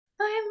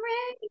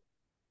ready.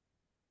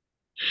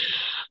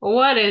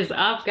 What is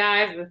up,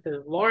 guys? This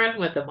is Lauren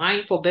with the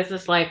Mindful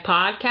Business Life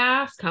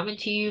podcast coming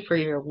to you for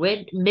your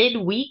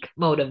midweek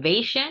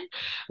motivation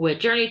with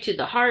Journey to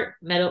the Heart,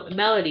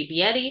 Melody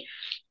Beatty,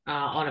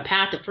 on a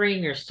path to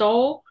freeing your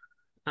soul.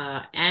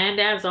 And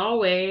as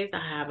always, I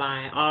have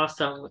my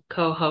awesome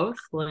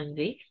co-host,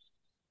 Lindsay.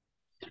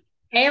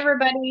 Hey,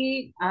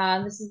 everybody.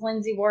 This is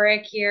Lindsay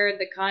Warwick here,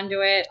 the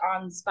conduit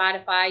on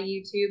Spotify,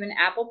 YouTube, and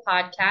Apple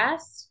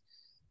Podcasts.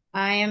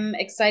 I am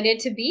excited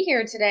to be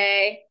here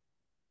today.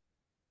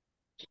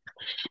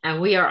 And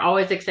we are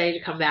always excited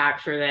to come back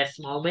for this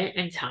moment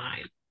in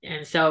time.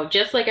 And so,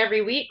 just like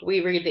every week,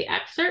 we read the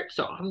excerpt.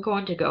 So, I'm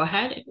going to go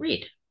ahead and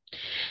read.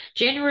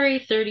 January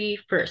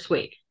 31st.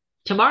 Wait,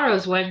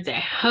 tomorrow's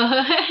Wednesday.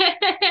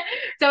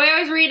 So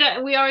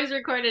we always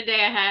record a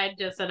day ahead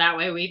just so that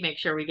way we make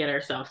sure we get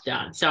ourselves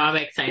done. So I'm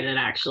excited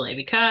actually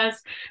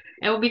because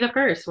it will be the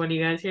first when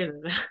you guys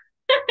hear this.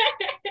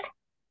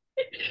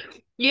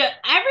 Yeah,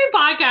 every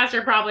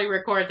podcaster probably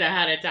records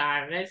ahead of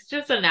time. It's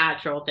just a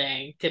natural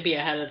thing to be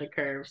ahead of the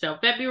curve. So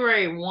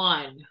February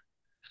 1,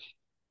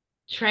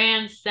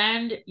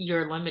 transcend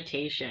your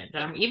limitations.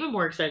 And I'm even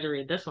more excited to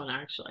read this one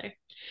actually.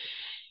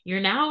 You're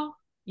now,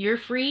 you're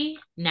free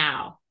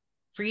now,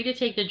 free to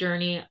take the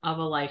journey of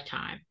a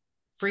lifetime,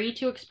 free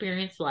to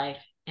experience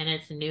life and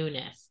its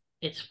newness,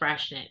 its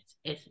freshness,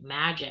 its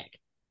magic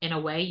in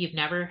a way you've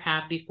never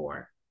had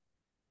before.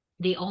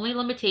 The only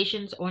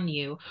limitations on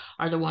you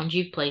are the ones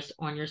you've placed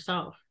on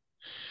yourself.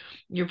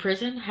 Your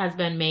prison has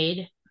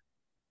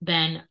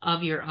been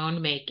of your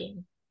own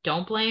making.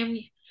 Don't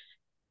blame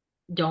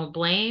don't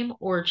blame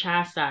or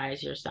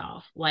chastise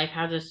yourself. Life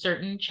has a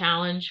certain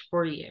challenge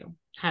for you,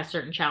 has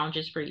certain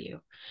challenges for you.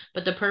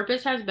 But the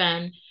purpose hasn't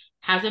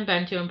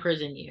been to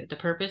imprison you. The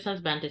purpose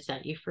has been to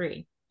set you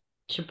free,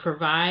 to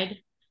provide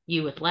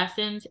you with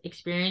lessons,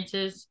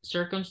 experiences,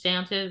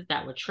 circumstances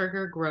that would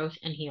trigger growth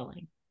and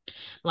healing.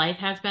 Life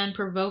has been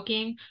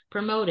provoking,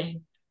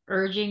 promoting,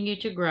 urging you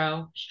to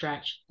grow,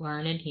 stretch,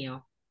 learn, and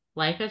heal.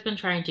 Life has been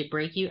trying to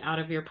break you out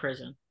of your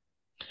prison.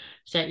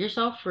 Set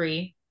yourself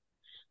free.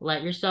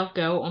 Let yourself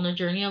go on the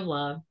journey of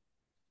love.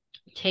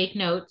 Take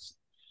notes,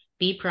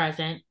 be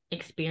present,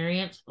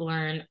 experience,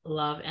 learn,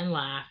 love, and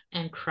laugh,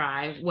 and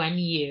cry when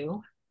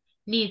you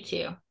need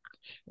to.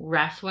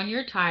 Rest when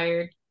you're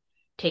tired.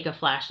 Take a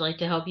flashlight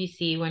to help you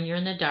see when you're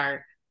in the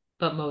dark.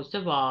 But most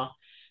of all,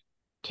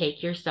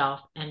 take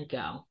yourself and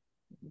go.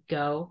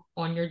 Go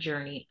on your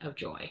journey of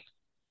joy.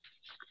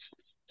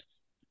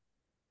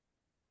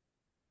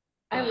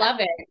 I love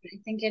it. I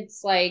think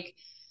it's like,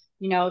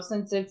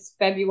 since it's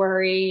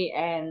February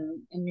and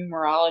in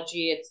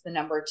numerology, it's the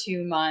number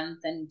 2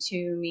 month, and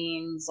two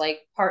means like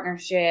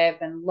partnership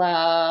and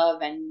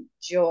love and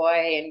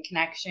joy and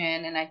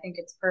connection. And I think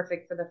it's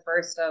perfect for the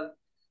first of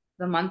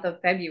the month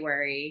of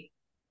February.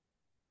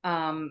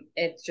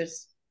 It's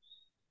just,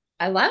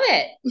 I love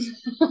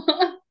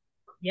it.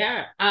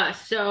 Yeah.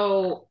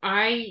 So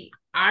I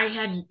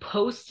had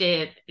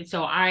posted,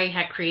 so I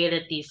had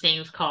created these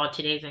things called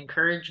Today's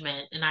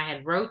Encouragement, and I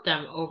had wrote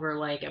them over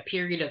like a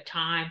period of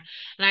time,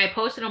 and I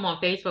posted them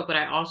on Facebook, but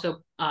I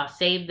also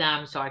saved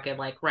them so I could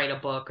like write a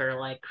book or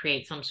like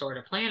create some sort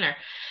of planner,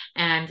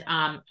 and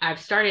I've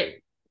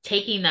started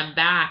taking them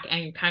back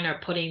and kind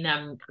of putting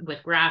them with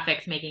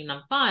graphics, making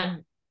them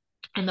fun.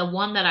 And the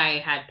one that I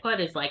had put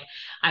is like,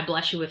 I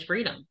bless you with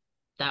freedom.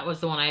 That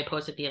was the one I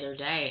posted the other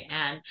day.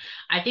 And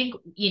I think,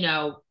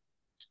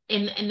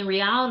 in the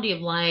reality of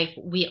life,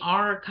 we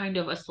are kind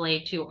of a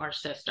slave to our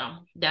system.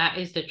 That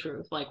is the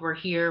truth. Like we're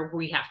here,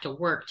 we have to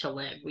work to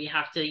live. We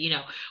have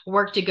to,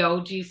 work to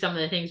go do some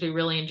of the things we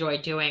really enjoy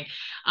doing.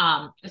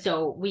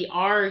 So we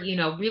are,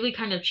 really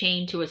kind of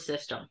chained to a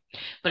system.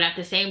 But at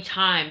the same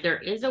time, there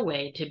is a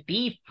way to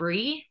be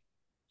free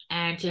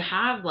and to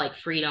have like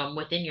freedom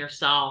within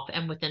yourself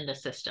and within the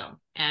system.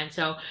 And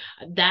so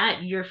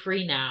that you're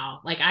free now.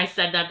 Like I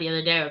said that the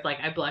other day, I was like,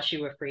 I bless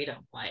you with freedom.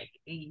 Like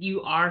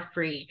you are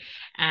free.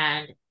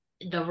 And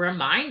the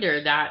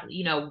reminder that,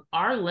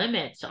 our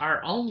limits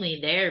are only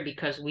there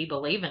because we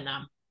believe in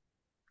them.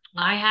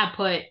 I have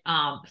put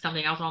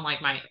something else on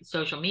like my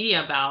social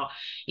media about,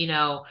 you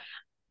know,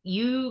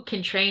 you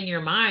can train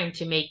your mind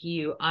to make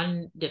you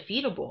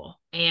undefeatable.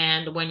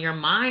 And when your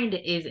mind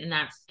is in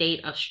that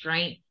state of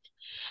strength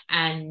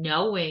and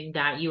knowing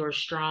that you are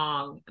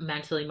strong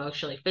mentally,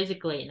 emotionally,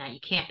 physically, and that you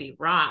can't be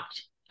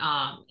rocked,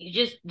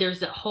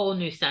 there's a whole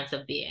new sense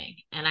of being.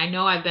 And I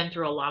know I've been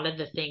through a lot of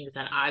the things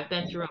that I've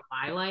been through in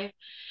my life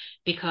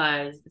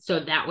because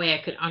so that way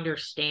I could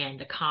understand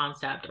the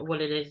concept of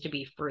what it is to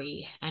be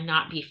free and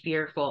not be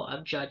fearful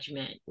of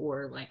judgment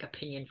or like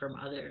opinion from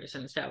others.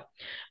 And so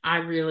I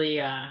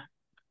really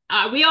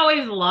we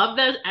always love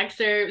those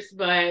excerpts,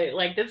 but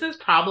like this is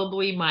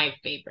probably my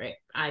favorite.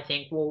 I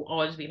think will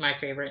always be my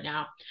favorite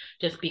now,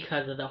 just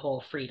because of the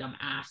whole freedom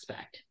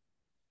aspect.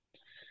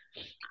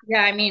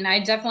 Yeah, I mean, I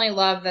definitely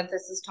love that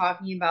this is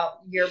talking about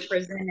your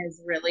prison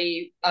is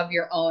really of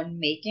your own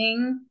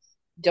making.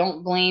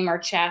 Don't blame or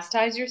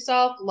chastise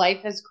yourself.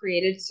 Life has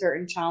created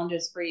certain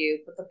challenges for you,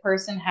 but the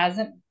person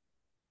hasn't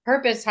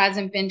purpose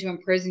hasn't been to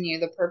imprison you.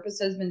 The purpose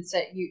has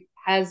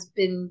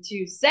been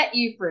to set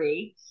you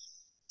free,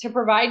 to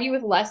provide you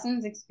with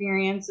lessons,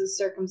 experiences,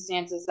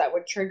 circumstances that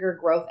would trigger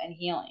growth and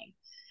healing.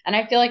 And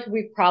I feel like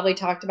we've probably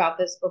talked about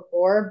this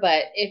before,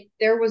 but if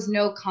there was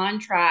no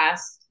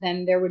contrast,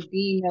 then there would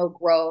be no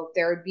growth,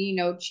 there would be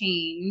no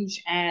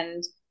change.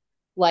 And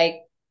like,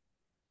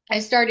 I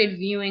started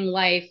viewing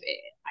life.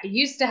 I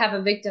used to have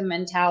a victim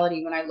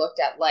mentality when I looked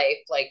at life,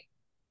 like,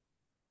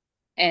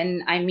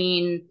 and I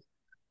mean,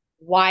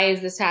 why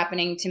is this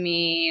happening to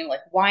me?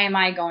 Like, why am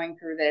I going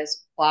through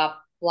this? Blah,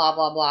 blah,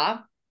 blah, blah.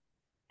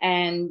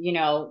 And,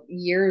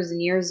 years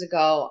and years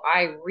ago,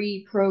 I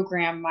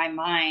reprogrammed my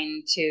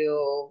mind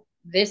to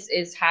this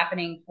is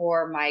happening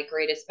for my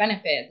greatest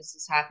benefit. This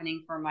is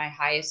happening for my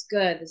highest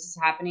good. This is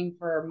happening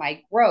for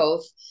my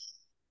growth.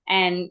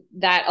 And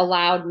that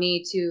allowed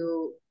me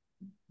to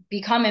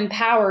become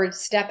empowered,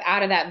 step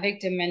out of that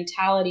victim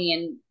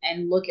mentality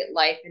and look at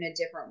life in a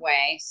different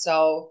way.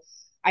 So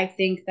I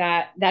think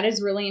that that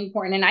is really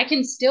important. And I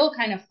can still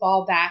kind of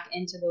fall back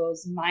into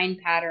those mind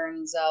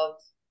patterns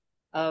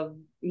of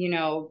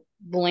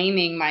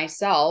blaming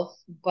myself,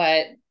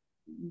 but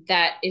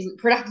that isn't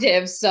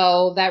productive.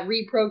 So that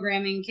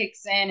reprogramming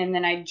kicks in, and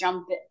then I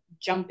jump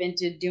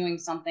into doing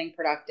something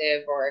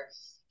productive or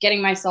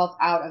getting myself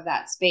out of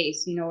that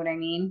space. You know what I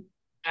mean?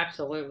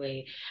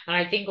 Absolutely. And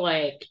I think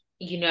like,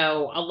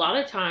 a lot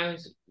of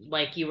times,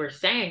 like you were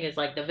saying, is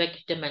like the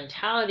victim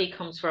mentality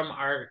comes from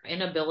our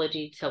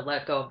inability to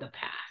let go of the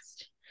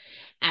past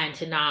and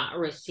to not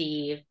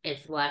receive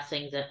its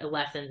lessons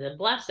and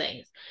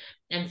blessings.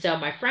 And so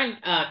my friend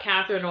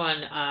Catherine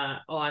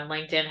on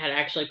LinkedIn had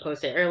actually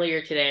posted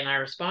earlier today, and I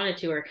responded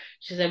to her.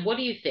 She said, "What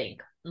do you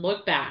think?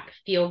 Look back,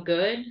 feel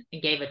good,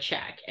 and gave a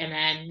check, and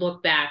then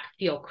look back,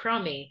 feel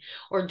crummy,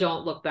 or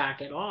don't look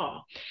back at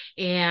all."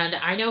 And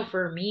I know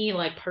for me,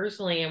 like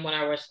personally, and when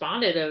I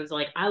responded, it was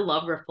like I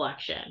love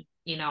reflection.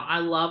 I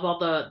love all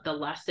the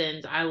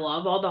lessons. I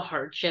love all the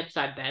hardships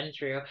I've been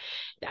through.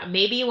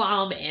 Maybe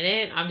while I'm in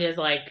it, I'm just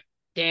like,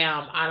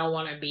 damn, I don't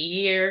want to be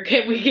here.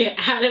 Can we get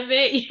out of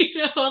it?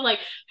 Like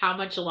how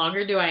much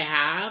longer do I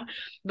have?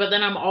 But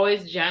then I'm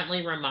always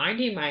gently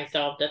reminding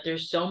myself that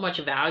there's so much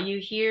value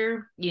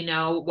here,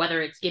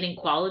 whether it's getting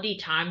quality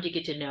time to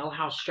get to know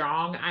how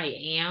strong I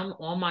am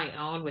on my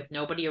own with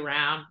nobody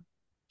around,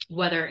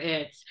 whether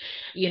it's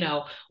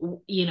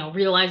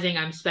realizing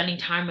I'm spending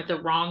time with the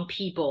wrong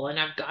people and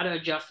I've got to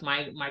adjust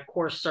my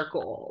core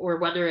circle, or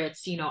whether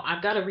it's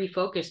I've got to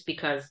refocus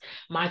because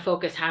my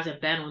focus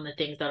hasn't been on the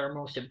things that are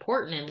most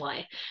important in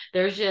life.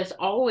 There's just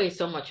always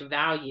so much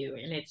value,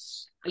 and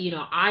it's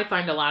I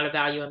find a lot of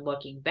value in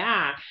looking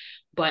back.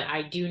 But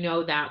I do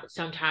know that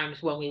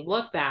sometimes when we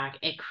look back,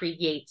 it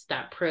creates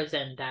that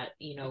prison that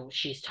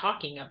she's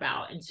talking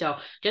about. And so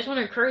just want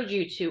to encourage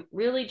you to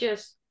really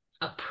just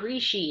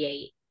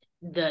appreciate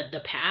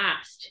the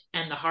past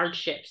and the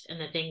hardships and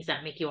the things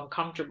that make you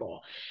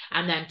uncomfortable,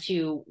 and then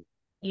to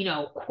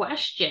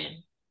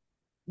question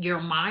your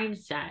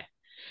mindset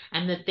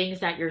and the things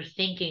that you're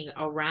thinking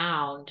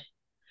around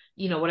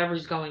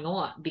whatever's going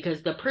on,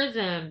 because the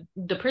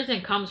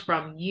prison comes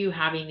from you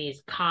having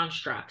these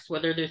constructs,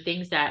 whether they're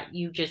things that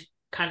you just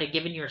kind of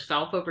given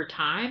yourself over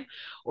time,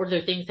 or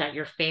they're things that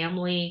your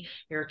family,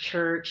 your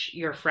church,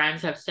 your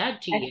friends have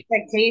said to you.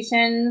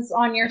 Expectations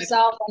on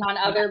yourself and on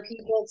other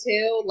people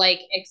too,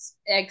 like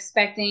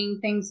expecting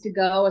things to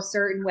go a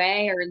certain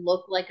way or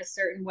look like a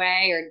certain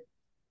way or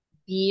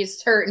be a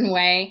certain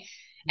way.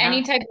 Yeah.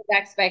 Any type of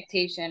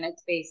expectation,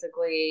 it's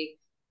basically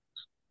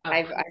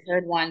I've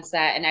heard once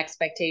that an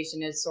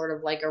expectation is sort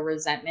of like a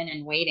resentment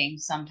in waiting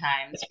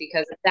sometimes,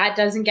 because if that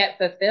doesn't get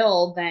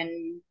fulfilled,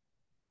 then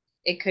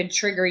it could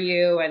trigger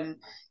you and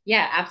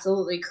yeah,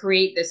 absolutely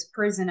create this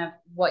prison of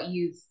what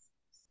you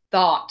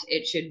thought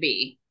it should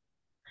be.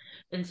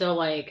 And so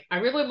like I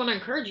really want to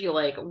encourage you,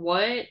 like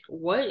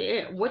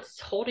what's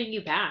holding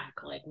you back?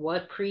 Like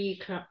what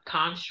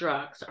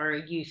pre-constructs are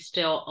you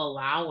still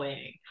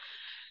allowing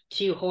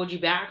to hold you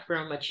back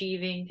from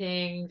achieving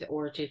things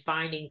or to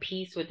finding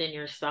peace within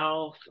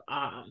yourself?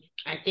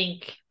 I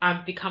think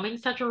I'm becoming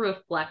such a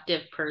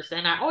reflective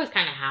person. I always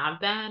kind of have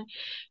been,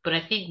 but I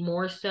think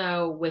more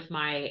so with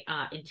my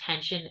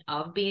intention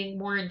of being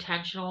more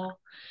intentional,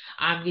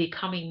 I'm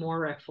becoming more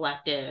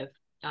reflective,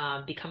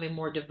 becoming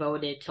more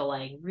devoted to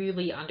like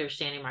really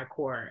understanding my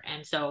core.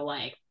 And so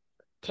like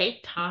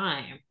take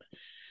time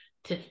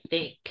to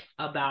think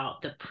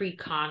about the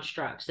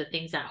pre-constructs, the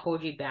things that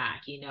hold you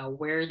back,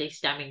 where are they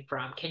stemming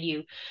from? Can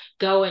you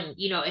go and,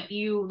 if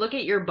you look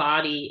at your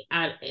body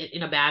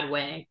in a bad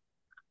way,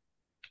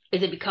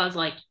 is it because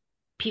like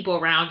people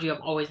around you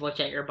have always looked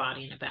at your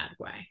body in a bad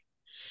way?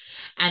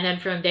 And then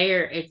from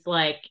there, it's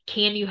like,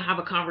 can you have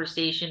a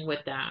conversation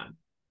with them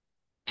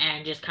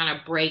and just kind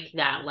of break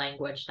that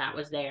language that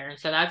was there. And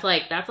so that's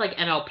like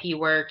NLP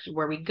work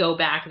where we go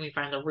back and we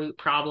find the root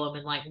problem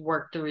and like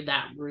work through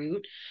that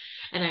root.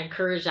 And I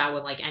encourage that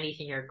with like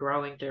anything you're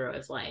growing through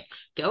is like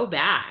go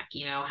back,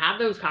 have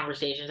those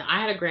conversations.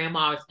 I had a grandma,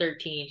 I was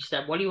 13. She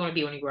said, "What do you want to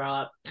be when you grow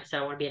up?" I said,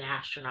 "I want to be an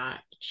astronaut."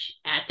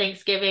 At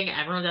Thanksgiving,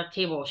 everyone's at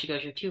the table. She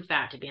goes, "You're too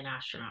fat to be an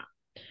astronaut."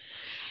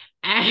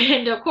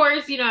 And of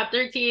course, at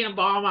 13, I'm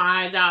bawling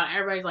my eyes out.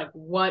 Everybody's like,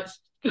 what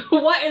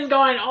is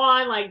going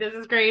on? Like, this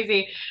is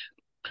crazy.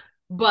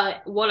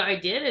 But what I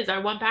did is I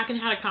went back and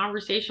had a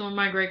conversation with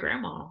my great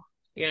grandma,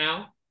 you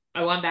know?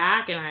 I went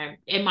back and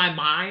in my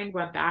mind,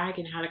 went back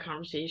and had a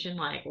conversation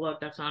like, look,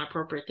 that's not an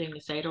appropriate thing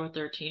to say to a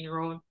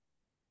 13-year-old.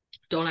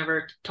 Don't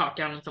ever talk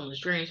down on someone's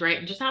dreams, right?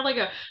 And just have like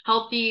a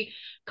healthy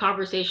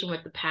conversation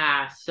with the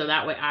past so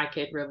that way I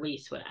could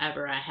release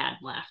whatever I had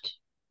left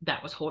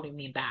that was holding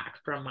me back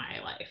from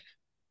my life.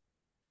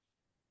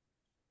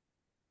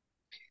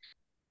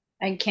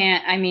 I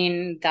can't, I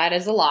mean, that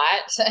is a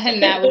lot.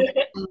 And that would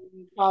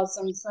cause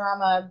some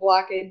trauma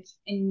blockage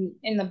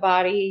in the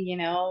body,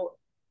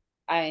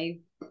 I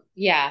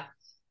yeah,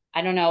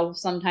 I don't know,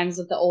 sometimes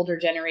with the older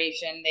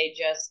generation, they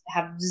just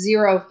have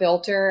zero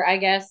filter, I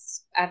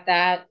guess, at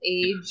that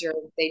age, or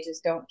they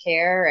just don't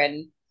care.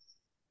 And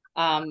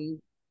um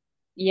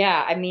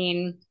yeah, I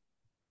mean,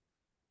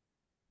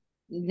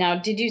 now,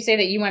 did you say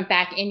that you went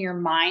back in your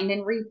mind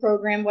and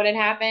reprogrammed what had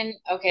happened?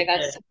 Okay,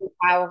 that's super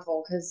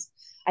powerful because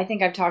I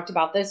think I've talked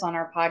about this on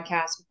our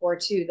podcast before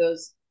too.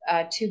 Those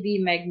to be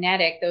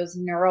magnetic, those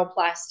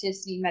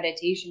neuroplasticity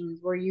meditations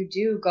where you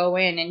do go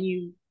in and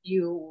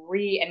you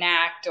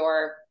reenact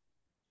or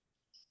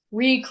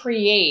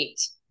recreate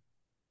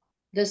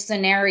the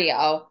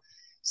scenario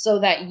so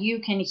that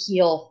you can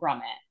heal from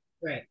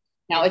it. Right.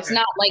 Now, it's Exactly.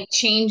 not like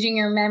changing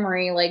your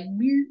memory like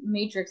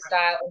Matrix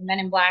style or Men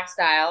in Black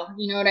style.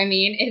 You know what I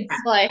mean?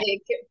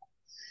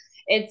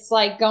 It's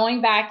like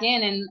going back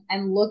in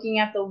and looking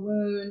at the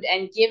wound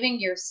and giving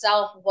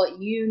yourself what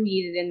you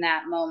needed in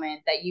that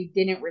moment that you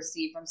didn't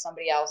receive from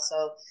somebody else.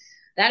 So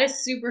that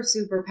is super,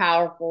 super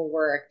powerful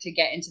work to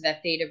get into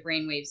that theta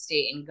brainwave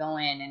state and go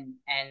in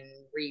and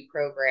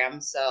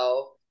reprogram.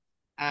 So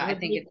I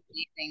think it's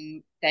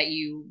amazing that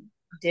you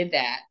did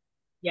that.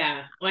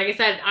 Yeah, like I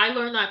said, I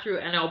learned that through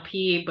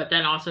NLP, but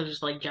then also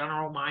just like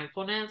general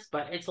mindfulness.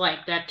 But it's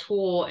like that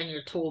tool in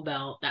your tool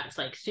belt that's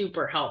like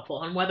super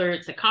helpful. And whether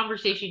it's a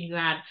conversation you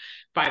had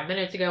 5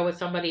 minutes ago with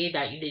somebody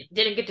that you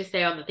didn't get to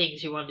say all the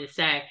things you wanted to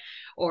say,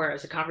 or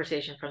it's a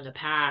conversation from the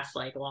past,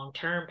 like long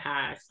term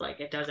past, like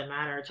it doesn't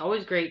matter. It's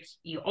always great.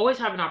 You always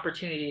have an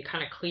opportunity to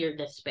kind of clear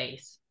this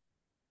space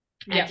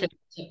and Yep.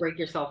 to break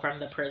yourself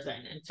from the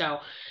prison. And so,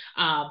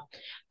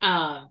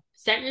 um,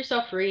 set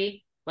yourself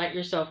free, let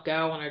yourself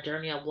go on a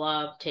journey of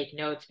love, take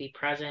notes, be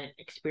present,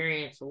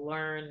 experience,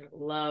 learn,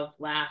 love,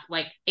 laugh,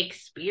 like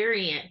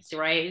experience,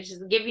 right? It's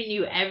just giving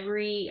you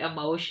every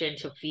emotion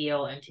to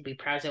feel and to be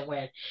present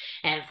with.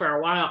 And for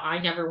a while, I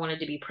never wanted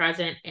to be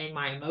present in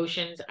my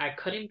emotions. I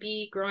couldn't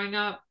be growing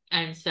up.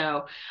 And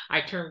so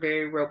I turned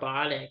very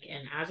robotic.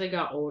 And as I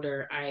got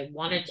older, I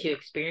wanted to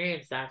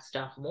experience that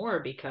stuff more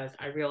because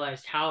I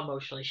realized how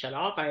emotionally shut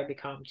off I had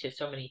become to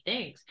so many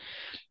things.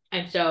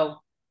 And so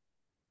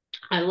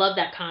I love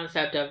that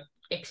concept of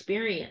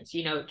experience,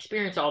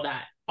 experience all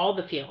that, all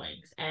the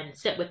feelings and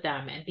sit with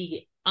them and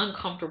be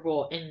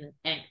uncomfortable and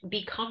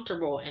be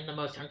comfortable in the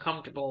most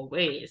uncomfortable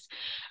ways.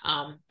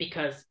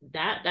 Because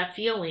that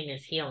feeling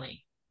is healing.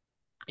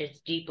 It's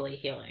deeply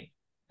healing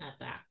at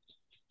that.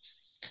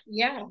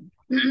 Yeah.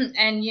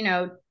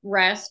 And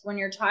rest when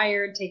you're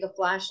tired, take a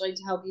flashlight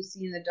to help you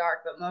see in the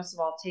dark, but most of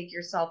all, take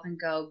yourself and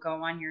go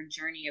on your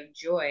journey of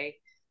joy.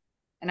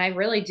 And I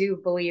really do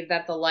believe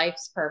that the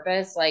life's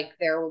purpose, like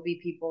there will be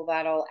people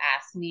that'll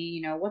ask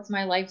me, what's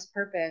my life's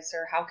purpose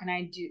or how can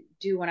I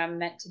do what I'm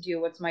meant to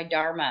do? What's my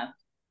dharma?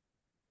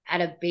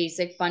 At a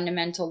basic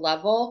fundamental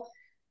level,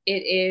 it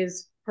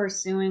is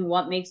pursuing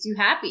what makes you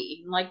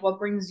happy, like what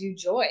brings you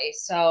joy.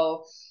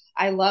 So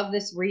I love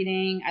this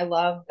reading. I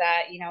love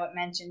that, it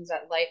mentions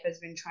that life has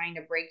been trying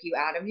to break you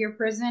out of your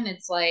prison.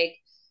 It's like,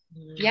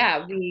 Mm.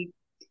 yeah,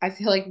 I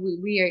feel like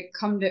we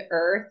come to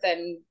earth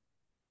and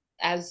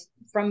as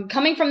from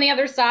coming from the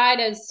other side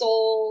as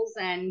souls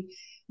and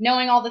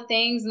knowing all the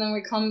things, and then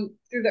we come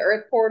through the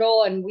earth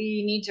portal and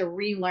we need to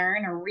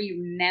relearn or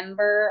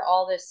remember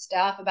all this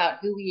stuff about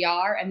who we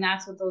are. And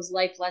that's what those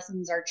life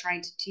lessons are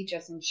trying to teach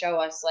us and show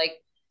us, like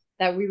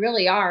that we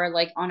really are,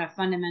 like on a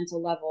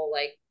fundamental level,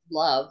 like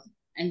love.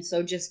 And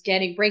so just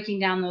breaking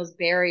down those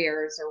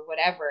barriers or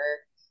whatever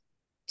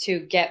to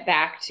get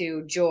back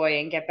to joy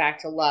and get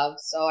back to love.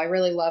 So I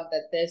really love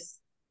that this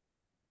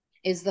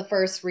is the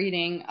first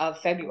reading of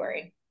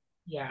February.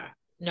 Yeah.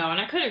 No,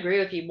 and I couldn't agree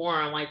with you more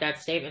on like that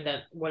statement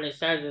that what it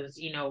says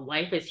is,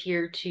 life is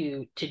here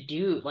to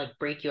do like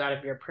break you out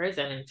of your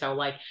prison. And so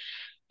like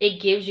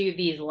it gives you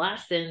these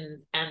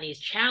lessons and these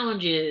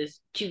challenges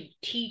to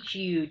teach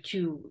you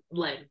to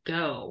let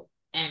go.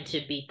 and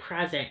to be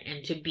present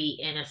and to be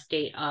in a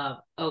state of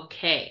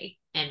okay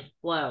and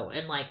flow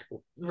and like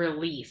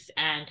release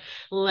and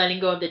letting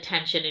go of the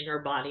tension in your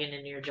body and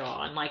in your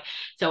jaw. And like,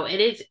 so it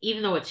is,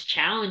 even though it's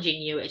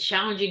challenging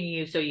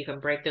you so you can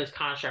break those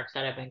constructs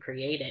that have been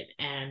created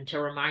and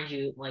to remind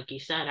you, like you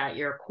said, at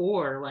your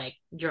core, like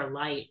your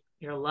light,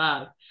 your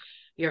love,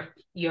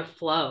 your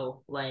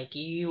flow, like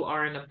you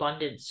are an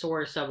abundant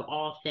source of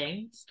all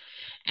things.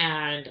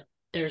 And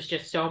there's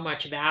just so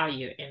much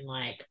value in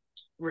like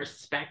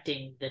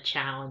respecting the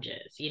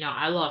challenges. You know,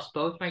 I lost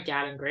both my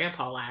dad and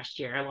grandpa last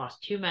year. I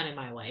lost two men in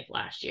my life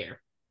last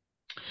year.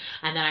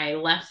 And then I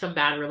left some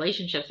bad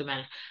relationships with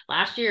men.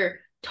 Last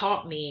year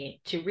taught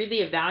me to really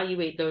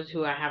evaluate those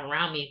who I have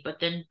around me, but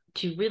then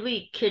to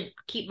really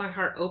keep my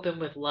heart open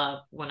with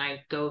love when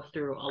I go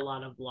through a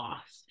lot of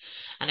loss.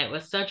 And it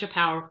was such a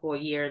powerful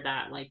year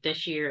that, like,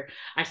 this year,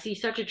 I see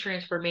such a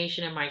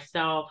transformation in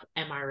myself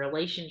and my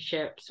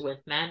relationships with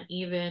men,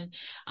 even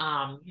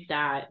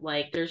that,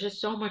 like, there's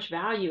just so much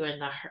value in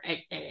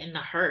the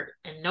hurt,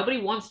 and nobody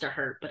wants to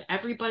hurt, but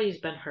everybody's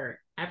been hurt.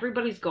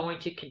 Everybody's going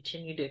to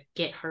continue to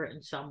get hurt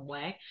in some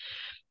way.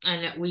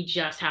 And we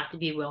just have to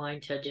be willing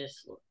to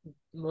just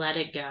let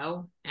it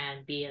go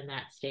and be in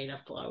that state of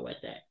flow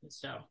with it. And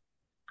so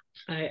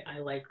I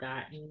like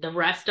that. And the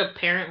rest of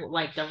parent,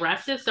 like the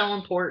rest is so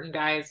important,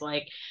 guys.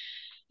 Like,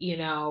 you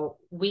know,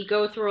 we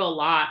go through a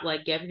lot.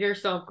 Like, give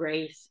yourself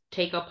grace,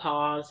 take a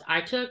pause.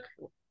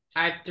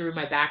 I threw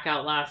my back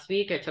out last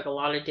week. I took a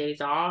lot of days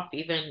off,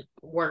 even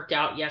worked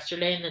out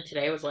yesterday. And then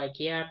today was like,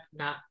 yeah,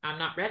 I'm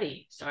not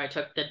ready. So I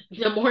took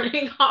the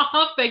morning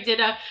off. I did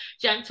a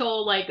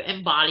gentle like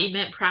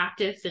embodiment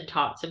practice and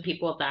taught some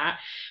people that.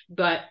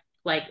 But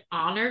like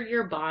honor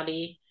your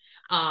body,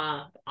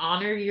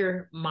 honor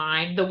your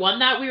mind. The one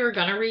that we were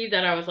gonna read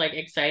that I was like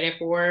excited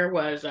for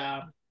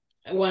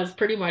was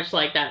pretty much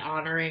like that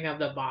honoring of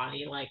the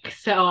body. Like,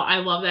 so I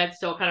love that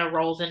still kind of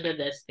rolls into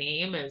this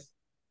theme is,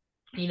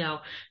 you know,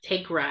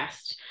 take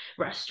rest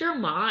your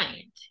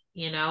mind,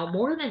 you know,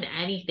 more than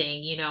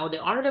anything. You know, the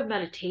art of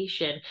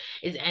meditation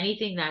is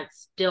anything that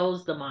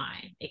stills the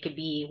mind. It could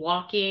be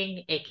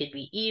walking, it could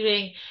be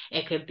eating,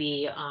 it could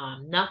be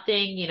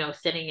nothing, you know,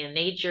 sitting in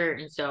nature.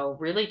 And so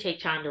really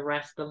take time to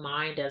rest the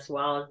mind as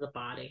well as the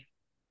body.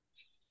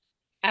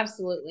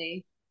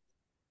 Absolutely.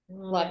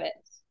 Love Love it. it.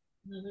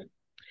 Love it.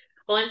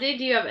 Well, Lindsay,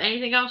 do you have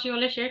anything else you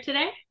want to share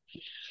today?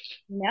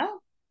 No,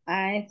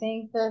 I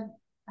think that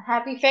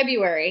happy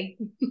February.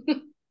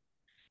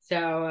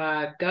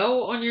 So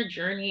go on your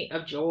journey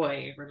of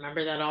joy.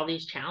 Remember that all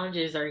these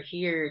challenges are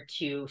here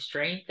to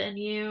strengthen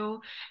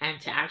you and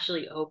to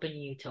actually open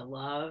you to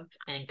love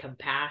and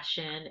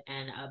compassion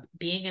and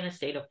being in a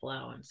state of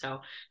flow. And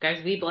so,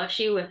 guys, we bless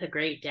you with a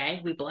great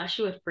day. We bless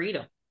you with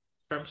freedom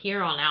from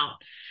here on out.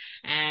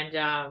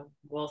 And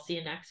we'll see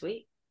you next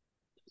week.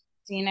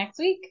 See you next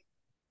week.